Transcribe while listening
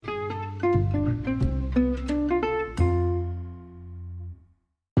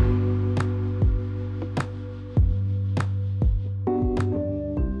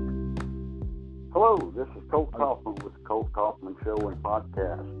Enforcement Show and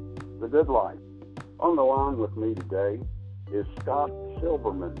Podcast, The Good Life. On the line with me today is Scott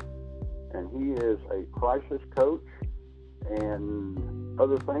Silverman, and he is a crisis coach and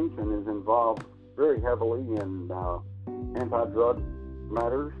other things, and is involved very heavily in anti-drug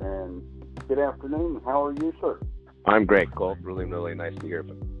matters. And good afternoon. How are you, sir? I'm great, Colt. Really, really nice to hear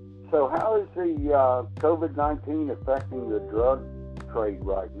from you. So how is the COVID-19 affecting the drug trade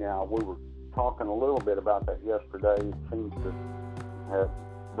right now? We were talking a little bit about that yesterday. It seems to have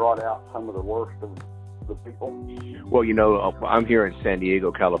brought out some of the worst of the people. Well, I'm here in San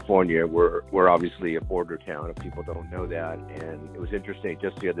Diego, California. We're obviously a border town, if people don't know that. And it was interesting,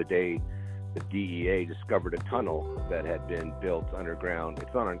 just the other day, the DEA discovered a tunnel that had been built underground.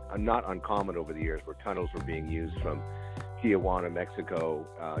 It's not uncommon over the years where tunnels were being used from Tijuana, Mexico,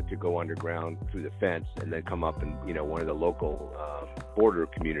 to go underground through the fence and then come up in, one of the local border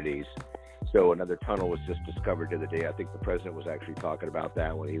communities. So another tunnel was just discovered the other day. I think the president was actually talking about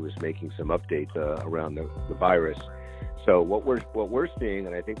that when he was making some updates around the virus. So what we're seeing,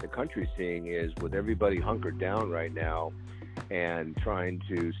 and I think the country's seeing, is with everybody hunkered down right now and trying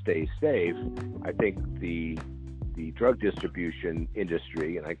to stay safe, I think the drug distribution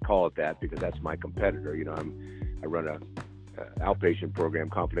industry, and I call it that because that's my competitor. I run a outpatient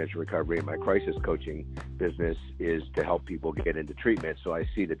program, Confidential Recovery, and my crisis coaching business is to help people get into treatment. So I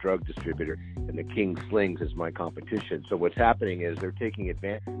see the drug distributor and the king slings as my competition. So what's happening is they're taking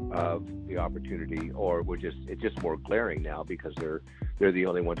advantage of the opportunity, or it's just more glaring now because they're the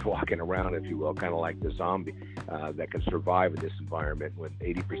only ones walking around, if you will, kind of like the zombie that can survive in this environment with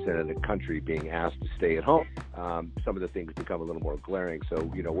 80% of the country being asked to stay at home. Some of the things become a little more glaring. So,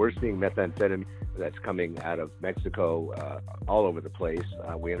 we're seeing methamphetamine that's coming out of Mexico all over the place.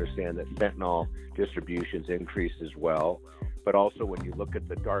 We understand that fentanyl distribution's increased as well. But also when you look at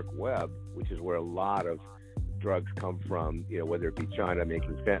the dark web, which is where a lot of drugs come from, whether it be China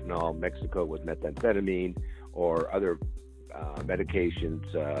making fentanyl, Mexico with methamphetamine, or other medications,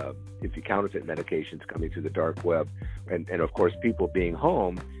 if you counterfeit medications coming through the dark web. And of course, people being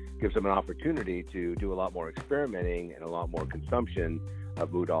home gives them an opportunity to do a lot more experimenting and a lot more consumption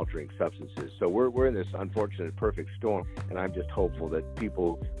of mood-altering substances. So we're in this unfortunate perfect storm, and I'm just hopeful that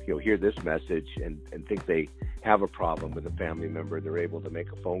people hear this message and think they have a problem with a family member. They're able to make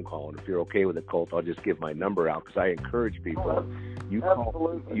a phone call, and if you're okay with it, Colt, I'll just give my number out because I encourage people. You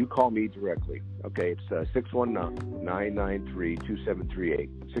call me directly. Okay, it's 619-993-2738,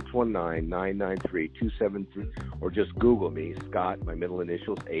 619-993-2738, or just Google me, Scott, my middle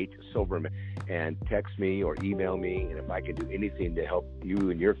initials, H, Silverman, and text me or email me, and if I can do anything to help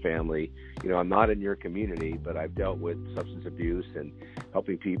you and your family. I'm not in your community, but I've dealt with substance abuse and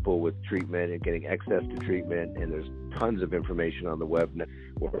helping people with treatment and getting access to treatment, and there's tons of information on the web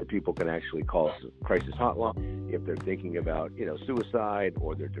where people can actually call crisis hotline if they're thinking about, suicide,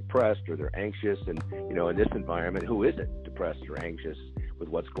 or they're depressed, or they're anxious. And, in this environment, who isn't depressed or anxious with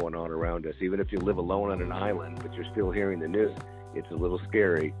what's going on around us? Even if you live alone on an island, but you're still hearing the news, it's a little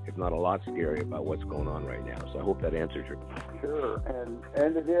scary, if not a lot scary, about what's going on right now. So I hope that answers your question. Sure,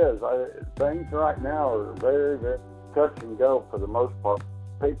 and it is. Things right now are very, very touch and go for the most part.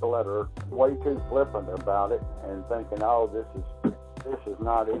 People that are way too flippant about it and thinking, oh, this is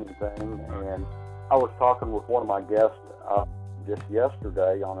not anything. And I was talking with one of my guests just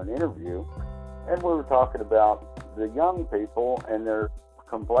yesterday on an interview, and we were talking about the young people and their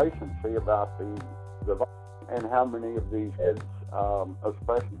complacency about the and how many of these kids,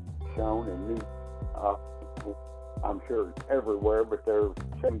 especially shown in news, I'm sure everywhere, but there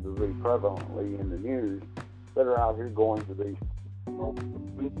seem to be prevalently in the news, that are out here going to these.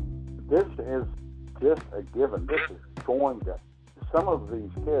 This is just a given. This is going to. Some of these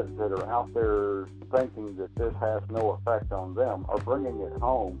kids that are out there thinking that this has no effect on them are bringing it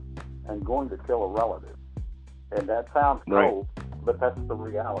home and going to kill a relative. And that sounds cold, but that's the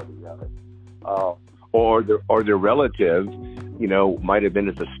reality of it. Or their relative, might have been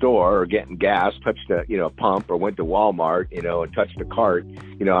at the store or getting gas, touched a pump, or went to Walmart, and touched a cart.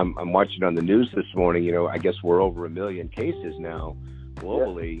 I'm watching on the news this morning. I guess we're over 1 million cases now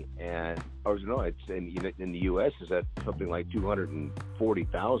globally, yes. It's in the U.S. is at something like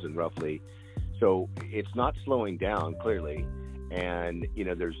 240,000 roughly. So it's not slowing down clearly, and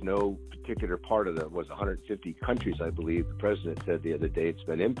there's no particular part of was 150 countries, I believe the president said the other day, it's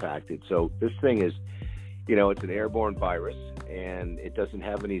been impacted. So this thing is, it's an airborne virus, and it doesn't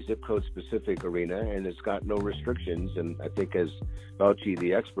have any zip code specific arena, and it's got no restrictions. And I think, as Fauci,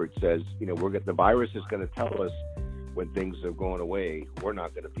 the expert, says, the virus is going to tell us when things are going away. We're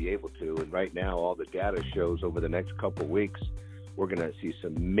not going to be able to. And right now, all the data shows over the next couple of weeks, we're going to see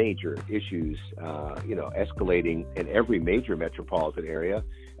some major issues, escalating in every major metropolitan area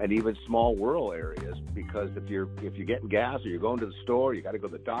and even small rural areas. Because if you're getting gas, or you're going to the store, you got to go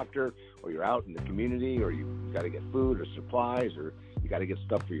to the doctor, or you're out in the community, or you got to get food or supplies, or you got to get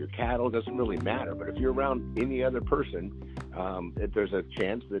stuff for your cattle, it doesn't really matter. But if you're around any other person, there's a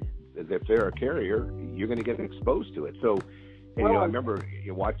chance that if they're a carrier, you're going to get exposed to it. So, and, I remember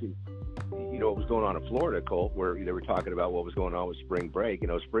watching, what was going on in Florida, Colt, where they were talking about what was going on with spring break.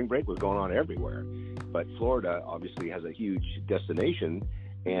 Spring break was going on everywhere, but Florida obviously has a huge destination.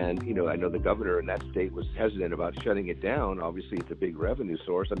 And, I know the governor in that state was hesitant about shutting it down. Obviously, it's a big revenue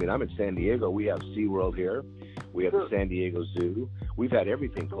source. I mean, I'm in San Diego. We have SeaWorld here. We have the San Diego Zoo. We've had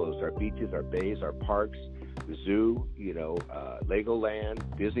everything closed, our beaches, our bays, our parks, the zoo, Legoland,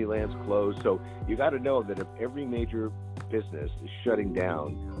 Disneyland's closed. So you got to know that if every major business is shutting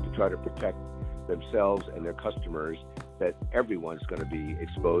down to try to protect themselves and their customers, that everyone's going to be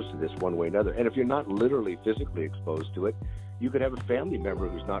exposed to this one way or another. And if you're not literally physically exposed to it, you could have a family member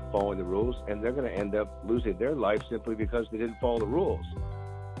who's not following the rules, and they're going to end up losing their life simply because they didn't follow the rules.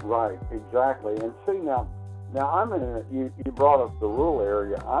 Right, exactly. And see, now I'm you brought up the rural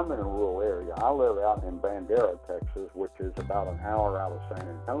area. I'm in a rural area. I live out in Bandera, Texas, which is about an hour out of San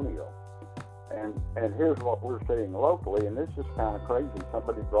Antonio. And here's what we're seeing locally, and this is kind of crazy.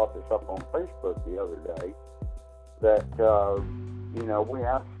 Somebody brought this up on Facebook the other day, that we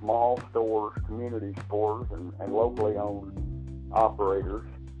have small stores, community stores, and locally owned operators,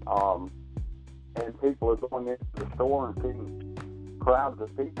 and people are going into the store and seeing crowds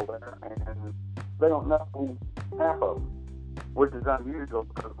of people there, and they don't know half of them, which is unusual,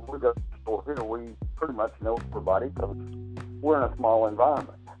 because when we go to the store here, we pretty much know everybody because we're in a small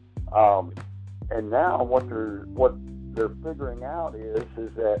environment. And now what they're figuring out is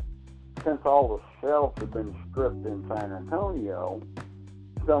that since all the shelves have been stripped in San Antonio,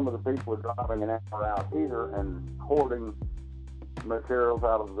 some of the people are driving an hour out here and hoarding materials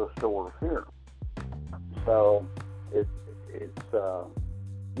out of the stores here. So it's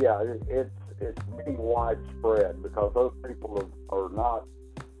being widespread, because those people are not,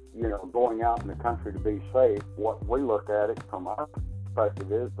 going out in the country to be safe. What we look at it from our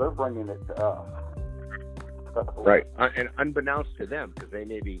perspective is they're bringing it to us. Right, and unbeknownst to them, because they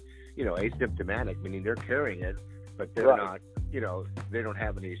may be, asymptomatic, meaning they're carrying it, but they're not, they don't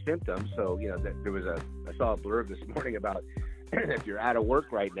have any symptoms. So, I saw a blurb this morning about if you're out of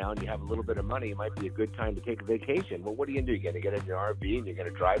work right now and you have a little bit of money, it might be a good time to take a vacation. Well, what do? You're going to get in your RV and you're going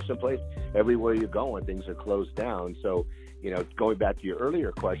to drive someplace. Everywhere you go, and things are closed down. So, going back to your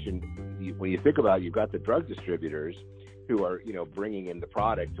earlier question, when you think about it, you've got the drug distributors who are, bringing in the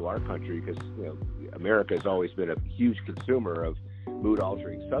product to our country, because, America has always been a huge consumer of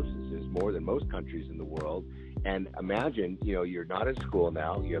mood-altering substances, more than most countries in the world. And imagine, you're not in school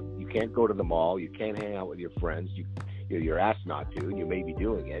now. You can't go to the mall. You can't hang out with your friends. You're asked not to. You may be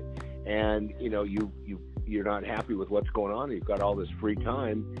doing it, and you're not happy with what's going on. You've got all this free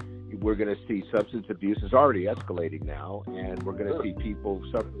time. We're going to see substance abuse is already escalating now, and we're going to see people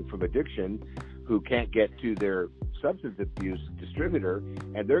suffering from addiction who can't get to their substance abuse distributor,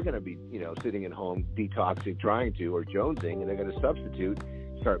 and they're going to be, sitting at home detoxing, trying to, or jonesing, and they're going to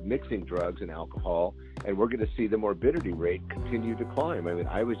start mixing drugs and alcohol, and we're going to see the morbidity rate continue to climb. I mean,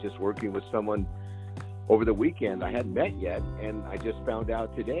 I was just working with someone over the weekend I hadn't met yet, and I just found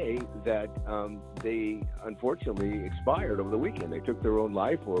out today that they unfortunately expired over the weekend. They took their own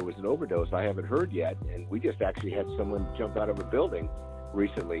life, or it was an overdose. I haven't heard yet, and we just actually had someone jump out of a building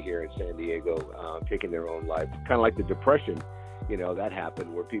recently here in San Diego, taking their own life. Kind of like the Depression, that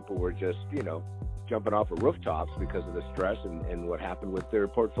happened, where people were just, jumping off of rooftops because of the stress and what happened with their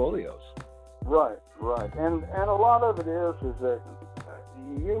portfolios. Right. And a lot of it is that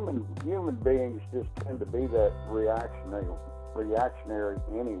human beings just tend to be that reactionary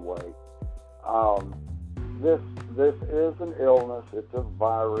anyway. This is an illness. It's a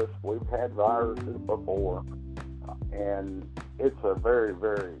virus. We've had viruses before, and it's a very,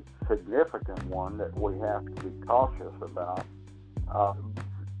 very significant one that we have to be cautious about.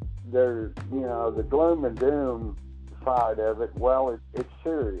 There's, the gloom and doom side of it. Well, it's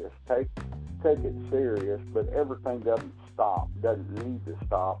serious. Take it serious, but everything doesn't need to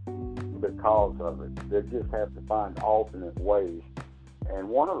stop because of it. They just have to find alternate ways. And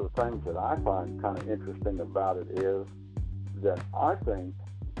one of the things that I find kind of interesting about it is that I think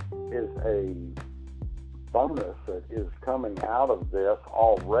is a bonus that is coming out of this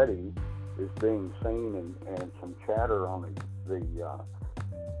already, is being seen, and some chatter on the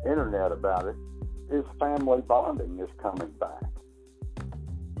internet about it, is family bonding is coming back.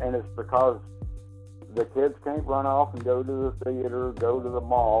 And it's because the kids can't run off and go to the theater, go to the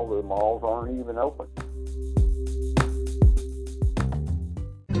mall. The malls aren't even open.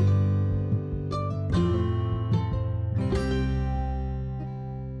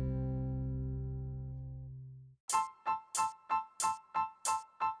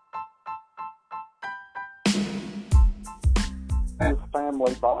 This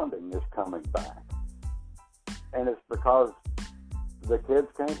family bonding is coming back. And it's because the kids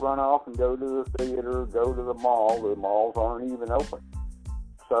can't run off and go to the theater, go to the mall. The malls aren't even open.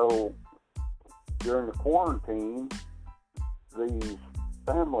 So during the quarantine, these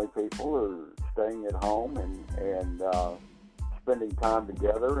family people are staying at home and spending time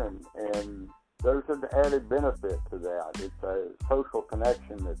together, and there's an added benefit to that. It's a social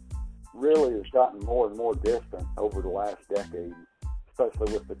connection that really has gotten more and more distant over the last decade,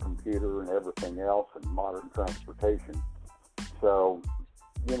 especially with the computer and everything else and modern transportation. So,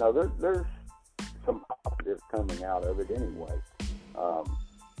 you know, there's some positives coming out of it anyway.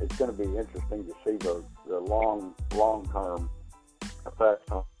 It's going to be interesting to see the long-term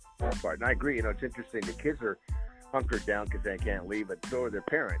effects on that part. And I agree. You know, it's interesting. The kids are hunkered down because they can't leave, but so are their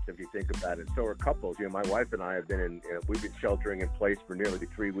parents, if you think about it. So are couples. You know, my wife and I have been we've been sheltering in place for nearly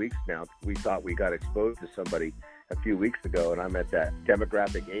 3 weeks now. We thought we got exposed to somebody a few weeks ago, and I'm at that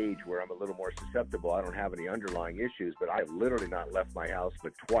demographic age where I'm a little more susceptible. I don't have any underlying issues, but I've literally not left my house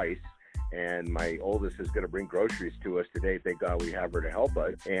but twice. And my oldest is going to bring groceries to us today. Thank God we have her to help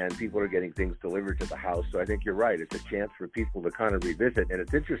us. And people are getting things delivered to the house. So I think you're right. It's a chance for people to kind of revisit. And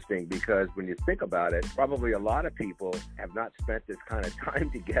it's interesting because when you think about it, probably a lot of people have not spent this kind of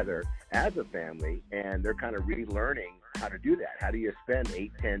time together as a family. And they're kind of relearning how to do that. How do you spend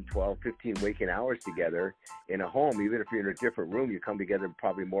 8, 10, 12, 15 waking hours together in a home? Even if you're in a different room, you come together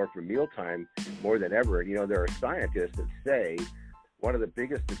probably more for mealtime more than ever. And, you know, there are scientists that say one of the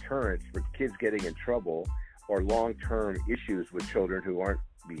biggest deterrents for kids getting in trouble or long-term issues with children who aren't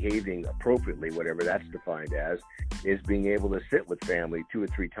behaving appropriately, whatever that's defined as, is being able to sit with family 2 or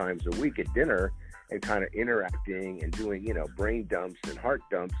 3 times a week at dinner and kind of interacting and doing, you know, brain dumps and heart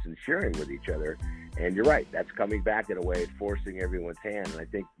dumps and sharing with each other. And you're right, that's coming back in a way. It's forcing everyone's hand. And I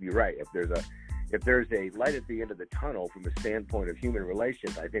think you're right. If there's a light at the end of the tunnel from a standpoint of human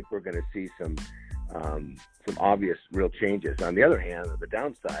relations, I think we're going to see some obvious real changes. On the other hand, on the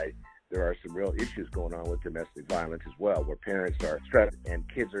downside, there are some real issues going on with domestic violence as well, where parents are stressed and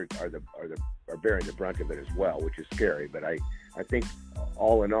kids are bearing the brunt of it as well, which is scary. But I think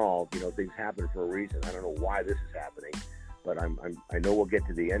all in all, you know, things happen for a reason. I don't know why this is happening, but I know we'll get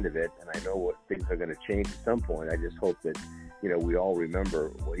to the end of it, and I know what things are going to change at some point. I just hope that, you know, we all remember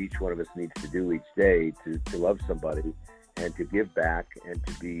what each one of us needs to do each day to love somebody and to give back and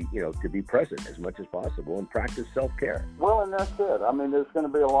to be, you know, to be present as much as possible and practice self-care. Well, and that's it. I mean, there's going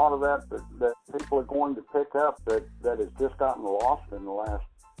to be a lot of that people are going to pick up that has just gotten lost in the last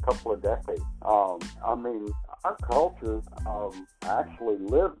couple of decades. I mean, our culture actually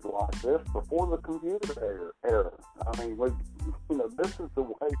lived like this before the computer era. I mean, this is the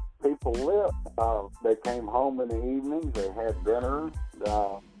way people lived. They came home in the evenings, they had dinner.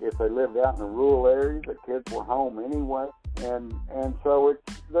 If they lived out in a rural area, the kids were home anyway. And so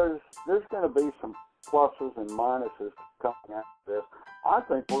there's going to be some pluses and minuses coming out of this. I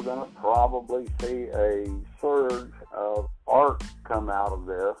think we're going to probably see a surge of art come out of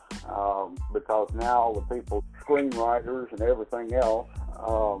this because now the people, screenwriters and everything else,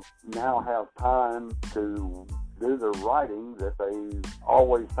 now have time to do their writing that they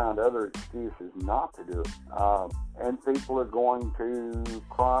always found other excuses not to do it. And people are going to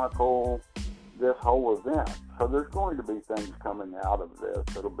chronicle this whole event. So there's going to be things coming out of this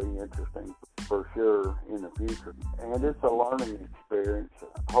that'll be interesting for sure in the future. And it's a learning experience.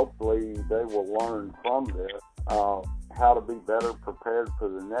 Hopefully they will learn from this how to be better prepared for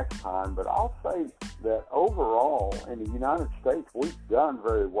the next time. But I'll say that overall in the United States, we've done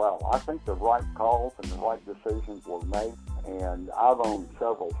very well. I think the right calls and the right decisions were made. And I've owned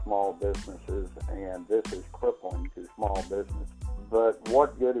several small businesses, and this is crippling to small business. But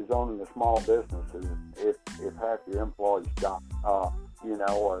what good is owning a small business if half your employees die,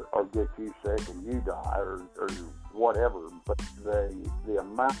 or get you sick and you die or whatever? But the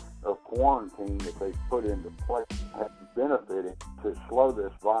amount of quarantine that they put into place has benefited to slow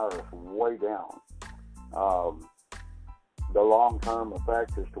this virus way down. The long-term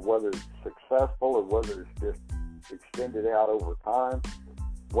effects as to whether it's successful or whether it's just extended out over time,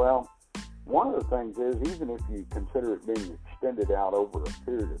 well, one of the things is, even if you consider it being extended out over a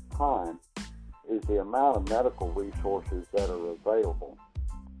period of time, is the amount of medical resources that are available.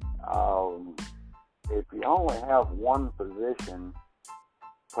 If you only have one physician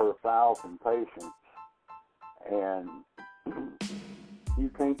per 1,000 patients, and you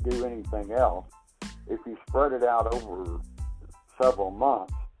can't do anything else. If you spread it out over several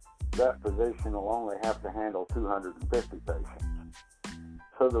months, that physician will only have to handle 250 patients.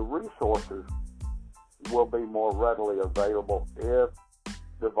 So the resources will be more readily available if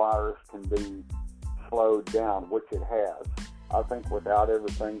the virus can be slowed down, which it has. I think without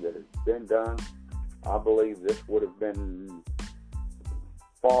everything that has been done, I believe this would have been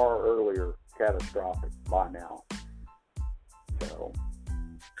far earlier catastrophic by now. So,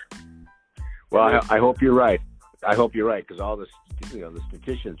 well, I hope you're right. I hope you're right, because all the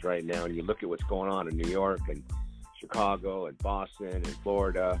statisticians right now, and you look at what's going on in New York and Chicago and Boston and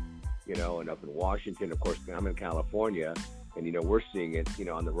Florida, and up in Washington. Of course, I'm in California, and we're seeing it,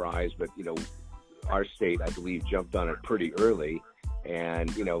 on the rise. But our state, I believe, jumped on it pretty early. And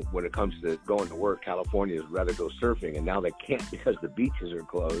when it comes to going to work, California would rather go surfing, and now they can't because the beaches are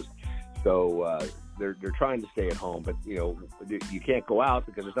closed. So they're trying to stay at home, but you can't go out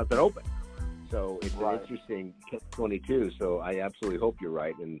because there's nothing open. So it's right. An interesting catch-22. So I absolutely hope you're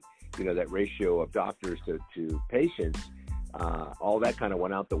right, and that ratio of doctors to patients, all that kind of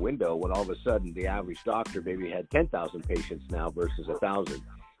went out the window when all of a sudden the average doctor maybe had 10,000 patients now versus 1,000.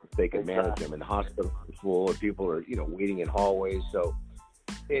 They can manage them, and the hospital is full, and people are waiting in hallways. So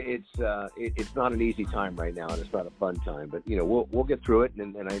it's not an easy time right now, and it's not a fun time. But we'll get through it,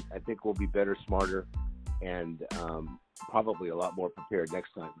 and I think we'll be better, smarter, and probably a lot more prepared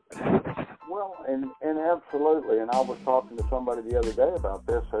next time. Well, and absolutely. And I was talking to somebody the other day about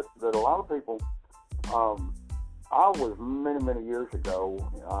this, that a lot of people. I was many years ago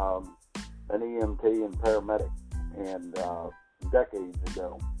an EMT and paramedic, and decades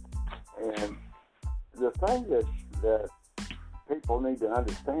ago. And the thing that people need to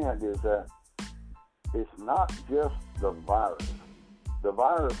understand is that it's not just the virus. The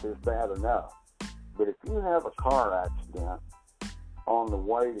virus is bad enough, but if you have a car accident on the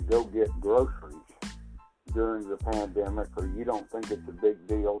way to go get groceries during the pandemic, or you don't think it's a big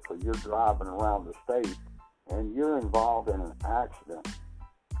deal, so you're driving around the state and you're involved in an accident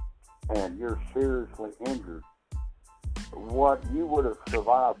and you're seriously injured, what you would have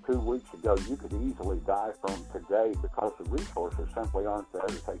survived 2 weeks ago, you could easily die from today because the resources simply aren't there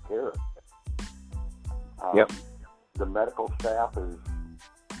to take care of it. Yep. The medical staff is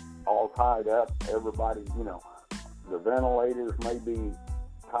all tied up. Everybody, the ventilators may be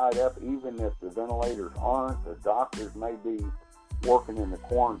tied up. Even if the ventilators aren't, the doctors may be working in the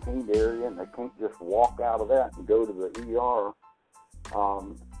quarantined area, and they can't just walk out of that and go to the ER.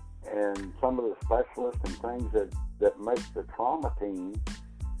 And some of the specialists and things that make the trauma team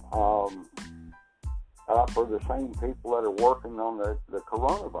are the same people that are working on the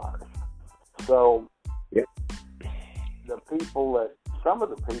coronavirus. So yep. Some of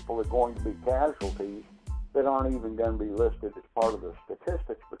the people are going to be casualties that aren't even going to be listed as part of the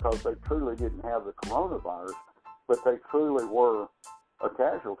statistics because they truly didn't have the coronavirus, but they truly were a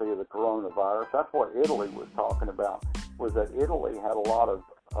casualty of the coronavirus. That's what Italy was talking about, was that Italy had a lot of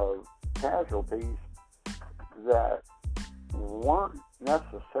casualties that weren't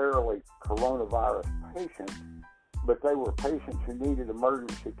necessarily coronavirus patients, but they were patients who needed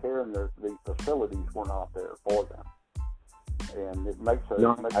emergency care, and the facilities were not there for them. And it makes a...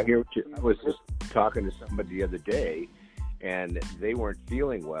 No, I hear what I was just talking to somebody the other day, and they weren't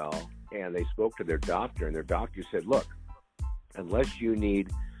feeling well, and they spoke to their doctor, and their doctor said, look, unless you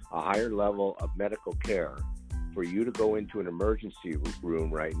need a higher level of medical care for you to go into an emergency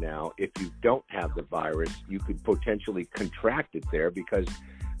room right now, if you don't have the virus, you could potentially contract it there, because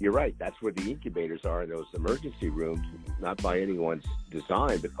you're right, that's where the incubators are in those emergency rooms, not by anyone's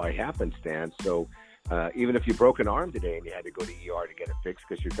design, but by happenstance. So even if you broke an arm today and you had to go to ER to get it fixed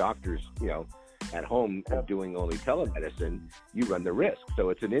because your doctor's, at home doing only telemedicine, you run the risk. So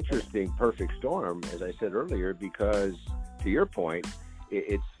it's an interesting perfect storm, as I said earlier, because to your point,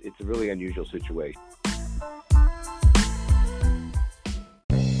 it's a really unusual situation.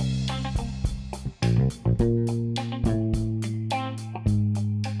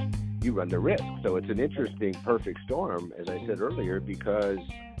 You run the risk. So it's an interesting perfect storm, as I said earlier, because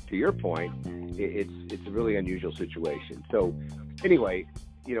to your point, it's a really unusual situation. So anyway,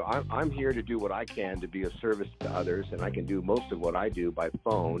 I'm here to do what I can to be of service to others, and I can do most of what I do by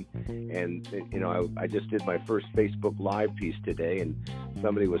phone. And, I just did my first Facebook Live piece today, and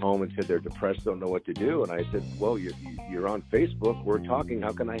somebody was home and said they're depressed, don't know what to do. And I said, well, you're on Facebook, we're talking,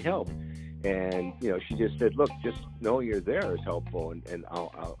 how can I help? And, she just said, look, just knowing you're there is helpful, and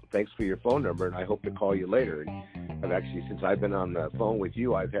I'll thanks for your phone number, and I hope to call you later. And I've actually, since I've been on the phone with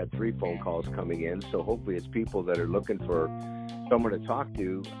you, I've had 3 phone calls coming in, so hopefully it's people that are looking for someone to talk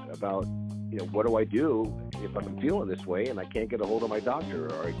to about, what do I do if I'm feeling this way and I can't get a hold of my doctor,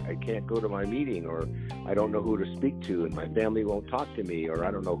 or I can't go to my meeting, or I don't know who to speak to and my family won't talk to me, or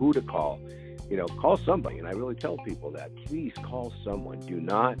I don't know who to call, call somebody. And I really tell people that, please call someone. Do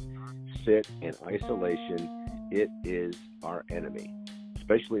not sit in isolation. It is our enemy,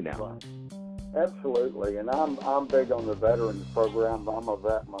 especially now. Absolutely, and I'm big on the veterans program. I'm a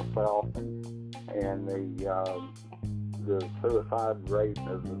vet myself, and the suicide rate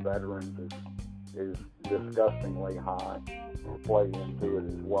of the veterans is disgustingly high. We'll play into it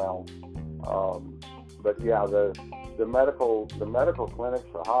as well. But yeah, the medical clinics,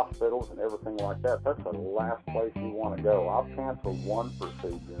 the hospitals, and everything like that, that's the last place you want to go. I've canceled one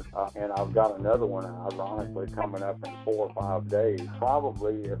procedure, and I've got another one, ironically, coming up in 4 or 5 days.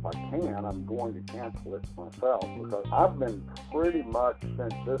 Probably, if I can, I'm going to cancel it myself, because I've been pretty much,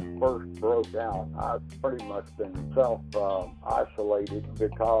 since this first broke out, I've pretty much been self-isolated,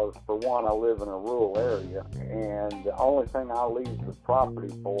 because, for one, I live in a rural area, and the only thing I leave the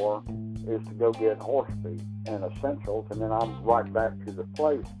property for is to go get horse feed and essentials, and then I'm right back to the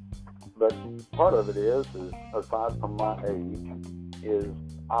place. But part of it is aside from my age, is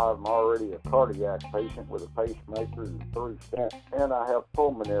I'm already a cardiac patient with a pacemaker and 3 stents, and I have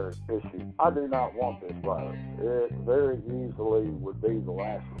pulmonary issues. I do not want this virus. It very easily would be the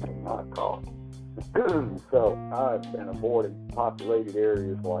last thing I caught. So I've been avoiding populated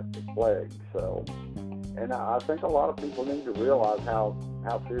areas like the plague. So, and I think a lot of people need to realize how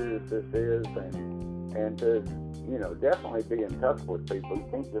serious this is, and to, definitely be in touch with people. You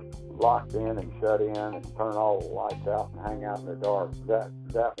can't just lock in and shut in and turn all the lights out and hang out in the dark. That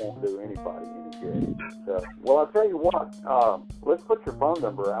won't do anybody any good. So, well, I'll tell you what, let's put your phone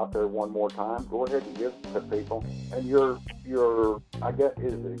number out there one more time. Go ahead and give it to people. And your I guess,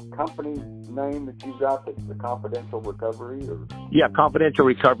 is the company name that you got, that's the Confidential Recovery? Or? Yeah,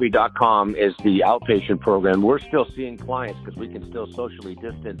 confidentialrecovery.com is the outpatient program. We're still seeing clients because we can still socially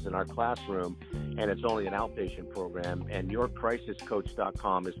distance in our classroom, and it's only an outpatient program. And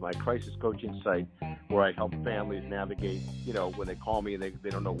yourcrisiscoach.com is my crisis coaching site, where I help families navigate, when they call me and they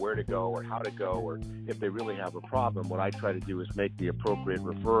don't know where to go or how to go, or if they really have a problem. What I try to do is make the appropriate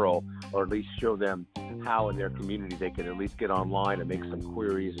referral, or at least show them how in their community they can at least get online and make some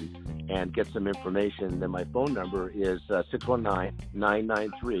queries and get some information. Then my phone number is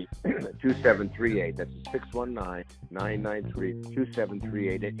 619-993-2738. That's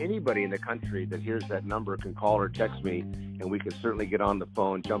 619-993-2738. And anybody in the country that hears that number can call or text me, and we can certainly get on the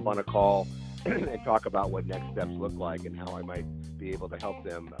phone, jump on a call, and talk about what next steps look like and how I might be able to help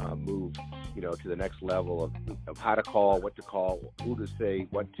them move, to the next level of how to call, what to call, who to say,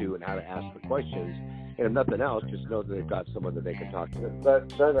 what to, and how to ask the questions. And if nothing else, just know that they've got someone that they can talk to.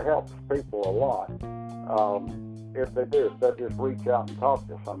 That helps people a lot. If they do, if they just reach out and talk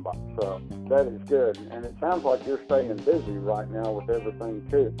to somebody. So that is good. And it sounds like you're staying busy right now with everything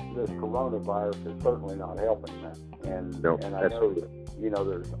too. This coronavirus is certainly not helping that. And I know that,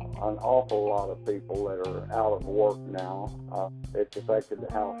 there's an awful lot of people that are out of work now. It's affected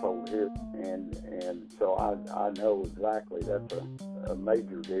the household here. And so I know exactly that's a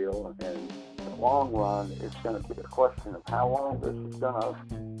major deal. And in the long run, it's going to be a question of how long this is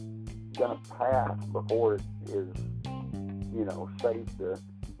going to pass before it is, safe to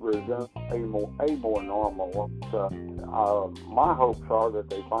resume a more normal one. So, my hopes are that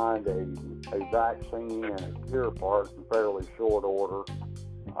they find a vaccine and a cure for it in fairly short order.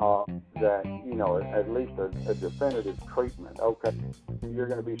 That, at least a definitive treatment. Okay, you're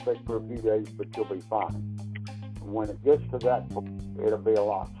going to be sick for a few days, but you'll be fine. When it gets to that point, it'll be a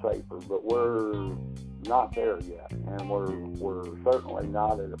lot safer, but we're not there yet, and we're certainly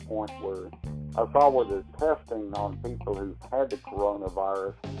not at a point where I saw where the testing on people who've had the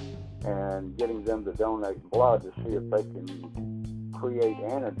coronavirus and getting them to donate blood to see if they can create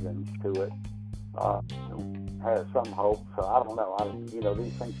antigens to it has some hope. So I don't know.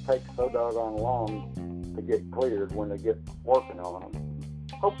 These things take so doggone long to get cleared when they get working on them.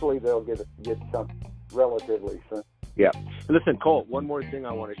 Hopefully they'll get something relatively soon. Yeah. Listen, Colt, one more thing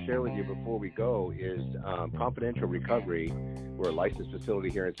I want to share with you before we go is Confidential Recovery. We're a licensed facility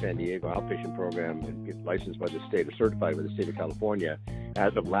here in San Diego, outpatient program, and get licensed by the state or certified by the state of California.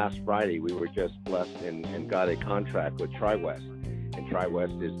 As of last Friday, we were just blessed and got a contract with TriWest. And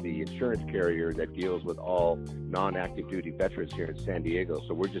TriWest is the insurance carrier that deals with all non-active duty veterans here in San Diego.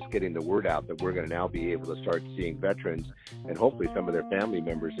 So we're just getting the word out that we're going to now be able to start seeing veterans and hopefully some of their family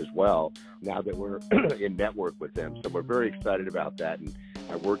members as well, now that we're in network with them. So we're very excited about that. And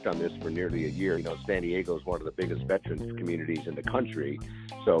I worked on this for nearly a year. San Diego is one of the biggest veterans communities in the country.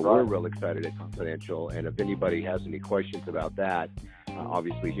 So we're real excited at Confidential. And if anybody has any questions about that,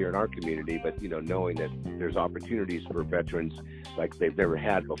 obviously here in our community, but, knowing that there's opportunities for veterans like they've never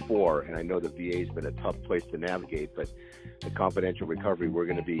had before. And I know the VA's been a tough place to navigate, but the Confidential Recovery, we're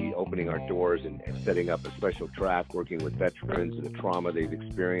going to be opening our doors and setting up a special track, working with veterans and the trauma they've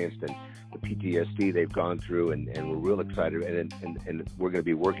experienced and the PTSD they've gone through. And we're real excited. And we're going to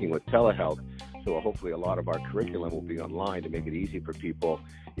be working with telehealth. So hopefully a lot of our curriculum will be online to make it easy for people,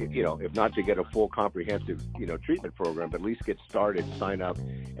 if not to get a full comprehensive, treatment program, but at least get started, sign up,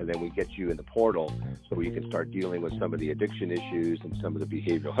 and then we get you in the portal so you can start dealing with some of the addiction issues and some of the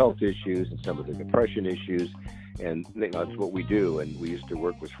behavioral health issues and some of the depression issues. And that's what we do. And we used to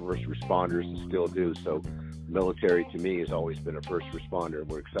work with first responders and still do. So military to me has always been a first responder.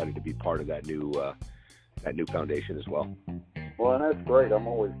 And we're excited to be part of that new foundation as well. Well, and that's great. I'm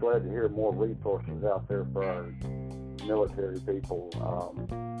always glad to hear more resources out there for our military people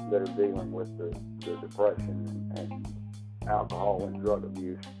that are dealing with the depression and alcohol and drug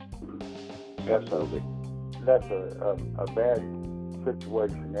abuse. Absolutely. That's a bad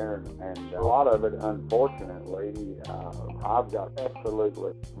situation there, and a lot of it, unfortunately, I've got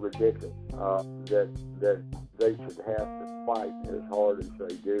absolutely ridiculous that they should have to fight as hard as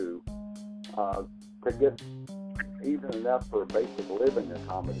they do to get even enough for a basic living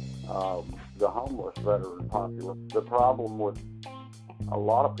accommodation. The homeless veteran population. The problem with a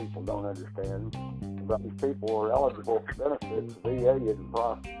lot of people don't understand that these people are eligible for benefits. The VA isn't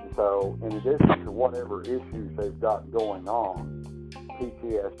processing. So in addition to whatever issues they've got going on,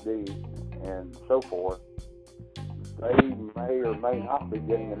 PTSD and so forth, they may or may not be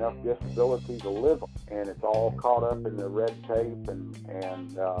getting enough disability to live, and it's all caught up in the red tape and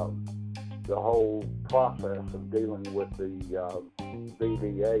the whole process of dealing with the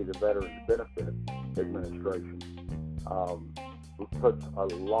VBA, the Veterans Benefit Administration, puts a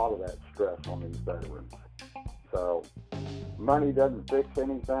lot of that stress on these veterans. So money doesn't fix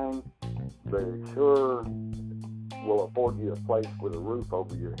anything, but it sure will afford you a place with a roof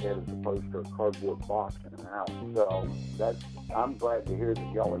over your head as opposed to a cardboard box in an house. So I'm glad to hear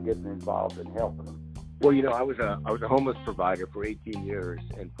that y'all are getting involved in helping them. Well, I was a homeless provider for 18 years,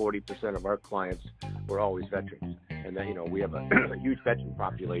 and 40% of our clients were always veterans. And then, we have a huge veteran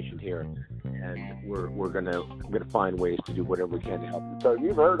population here, and we're gonna find ways to do whatever we can to help them. So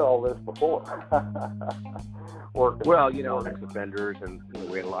you've heard all this before. Well, ex-offenders, and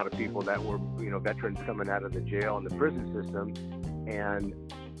we had a lot of people that were, veterans coming out of the jail and the prison system, and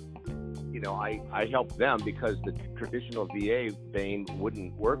I helped them because the traditional VA vein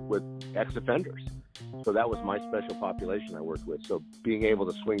wouldn't work with ex-offenders. So that was my special population I worked with. So being able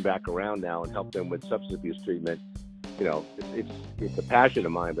to swing back around now and help them with substance abuse treatment, it's a passion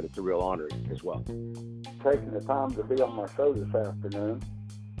of mine, but it's a real honor as well. Taking the time to be on my show this afternoon.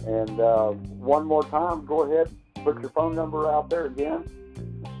 And one more time, go ahead, put your phone number out there again.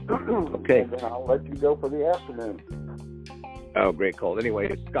 Okay. And then I'll let you go for the afternoon. Oh, great, Colt. Anyway,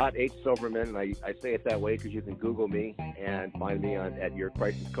 it's Scott H. Silverman, and I say it that way because you can Google me and find me at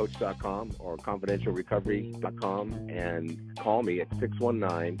yourcrisiscoach.com or confidentialrecovery.com and call me at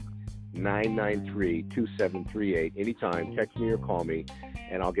 619-993-2738. Anytime, text me or call me,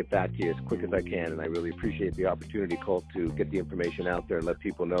 and I'll get back to you as quick as I can. And I really appreciate the opportunity, Colt, to get the information out there and let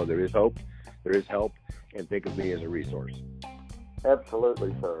people know there is hope, there is help, and think of me as a resource.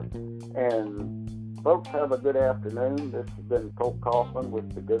 Absolutely, sir. And folks, have a good afternoon. This has been Colt Coughlin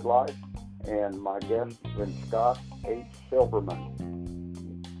with The Good Life, and my guest has been Scott H. Silverman.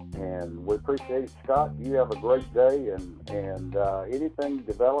 And we appreciate it, Scott. You have a great day, and anything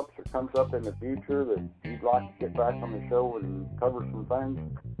develops or comes up in the future that you'd like to get back on the show and cover some things,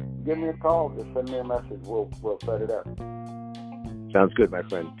 give me a call. Just send me a message. We'll set it up. Sounds good, my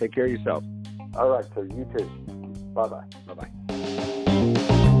friend. Take care of yourself. All right, sir. You too. Bye-bye. Bye-bye.